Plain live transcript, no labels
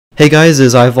Hey guys,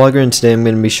 it's iVlogger, and today I'm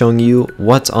going to be showing you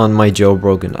what's on my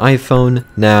jailbroken iPhone.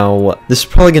 Now, this is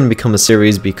probably going to become a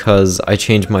series because I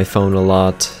change my phone a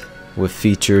lot with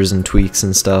features and tweaks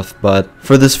and stuff, but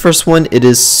for this first one, it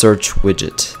is Search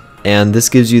Widget. And this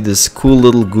gives you this cool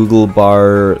little Google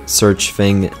bar search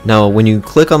thing. Now, when you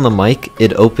click on the mic,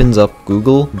 it opens up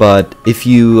Google, but if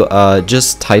you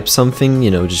just type something,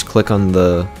 just click on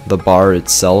the bar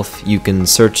itself, you can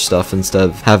search stuff instead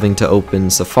of having to open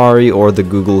Safari or the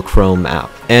Google Chrome app.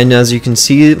 And as you can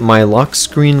see, my lock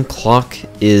screen clock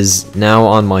is now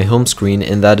on my home screen,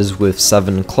 and that is with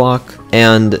 7 o'clock.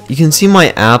 And you can see my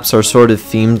apps are sort of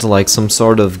themed like some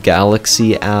sort of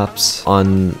Galaxy apps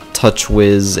on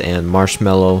TouchWiz and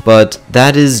Marshmallow, but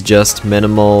that is just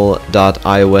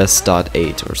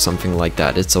minimal.ios.8 or something like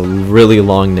that. It's a really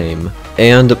long name.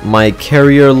 And my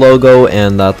carrier logo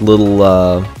and that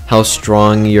little how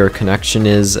strong your connection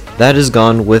is, that is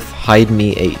gone with Hide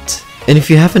Me 8. And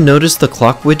if you haven't noticed, the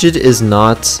clock widget is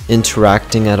not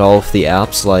interacting at all with the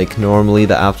apps. Like normally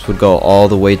the apps would go all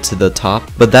the way to the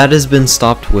top, but that has been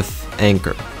stopped with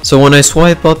Anchor. So when I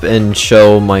swipe up and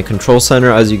show my control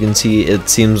center, as you can see, it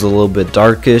seems a little bit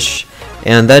darkish,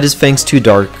 and that is thanks to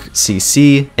Dark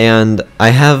CC, and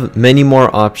I have many more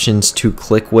options to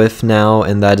click with now,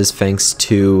 and that is thanks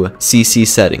to CC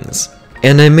settings.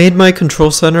 And I made my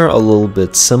control center a little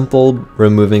bit simple,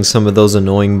 removing some of those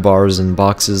annoying bars and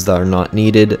boxes that are not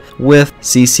needed with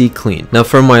CC Clean. Now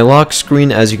for my lock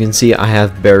screen, as you can see, I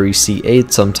have Barry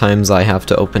C8. Sometimes I have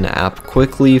to open an app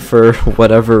quickly for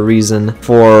whatever reason.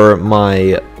 For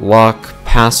my lock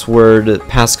password,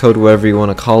 passcode, whatever you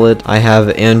want to call it, I have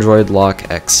Android Lock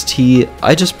XT.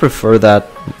 I just prefer that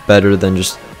better than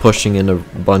just pushing in a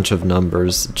bunch of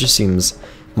numbers. It just seems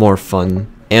more fun.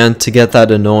 And to get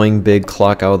that annoying big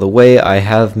clock out of the way, I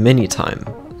have Mini Time.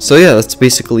 So yeah, that's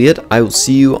basically it. I will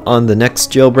see you on the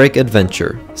next jailbreak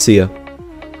adventure. See ya.